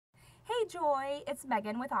Joy, it's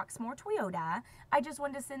Megan with Oxmoor Toyota. I just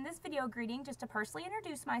wanted to send this video greeting just to personally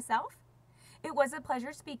introduce myself. It was a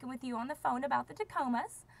pleasure speaking with you on the phone about the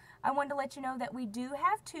Tacomas. I wanted to let you know that we do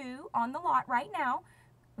have two on the lot right now.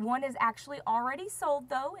 One is actually already sold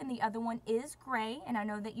though, and the other one is gray, and I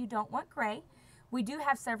know that you don't want gray. We do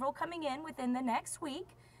have several coming in within the next week.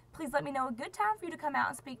 Please let me know a good time for you to come out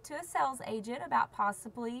and speak to a sales agent about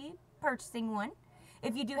possibly purchasing one.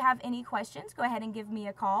 If you do have any questions, go ahead and give me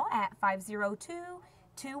a call at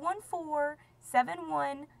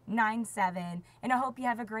 502-214-7197. And I hope you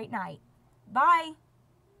have a great night. Bye.